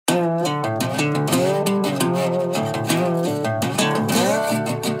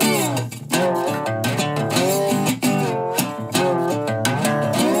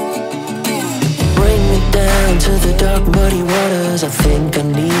To the dark, muddy waters, I think I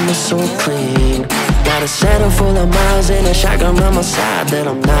need my soul clean. Got a saddle full of miles and a shotgun on my side that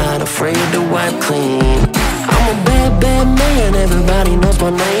I'm not afraid to wipe clean. I'm a bad, bad man, everybody knows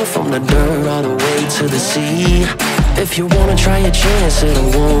my name, from the dirt all the way to the sea. If you wanna try a chance at a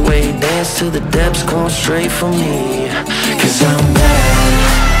one-way dance to the depths, come straight for me. 'Cause I'm bad.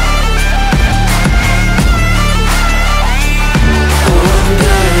 Oh, I'm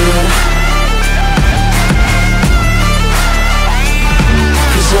bad.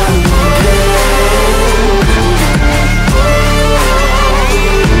 I'm bad.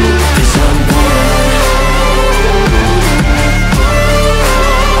 'Cause I'm bad.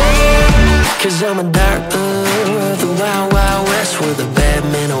 'Cause I'm a darker of the wild, wild west, where the bad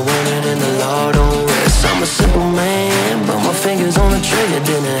men are winning and the law don't rest. I'm a simple man, but my fingers on the trigger,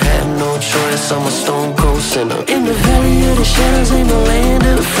 didn't have no choice. I'm a stone cold sinner. In the valley of the shadows ain't no land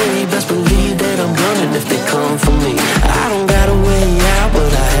of the free. Best believe that I'm gunning if they come for me. I don't got a way out,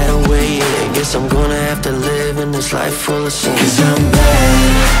 but I had a way in. Guess I'm gonna have to live in this life full of sin. 'Cause I'm bad.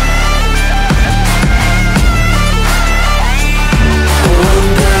 Oh, I'm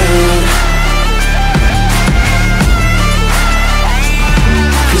bad.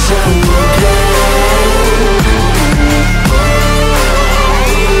 'Cause I'm bad.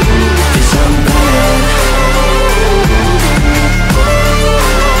 'Cause I'm bad.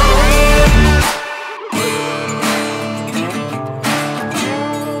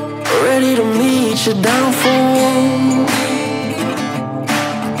 Ready to meet your downfall,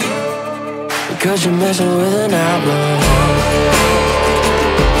 because you're messing with an outlaw.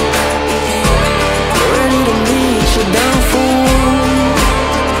 Ready to meet your downfall,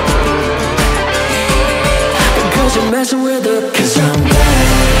 because you're messing with a. 'Cause I'm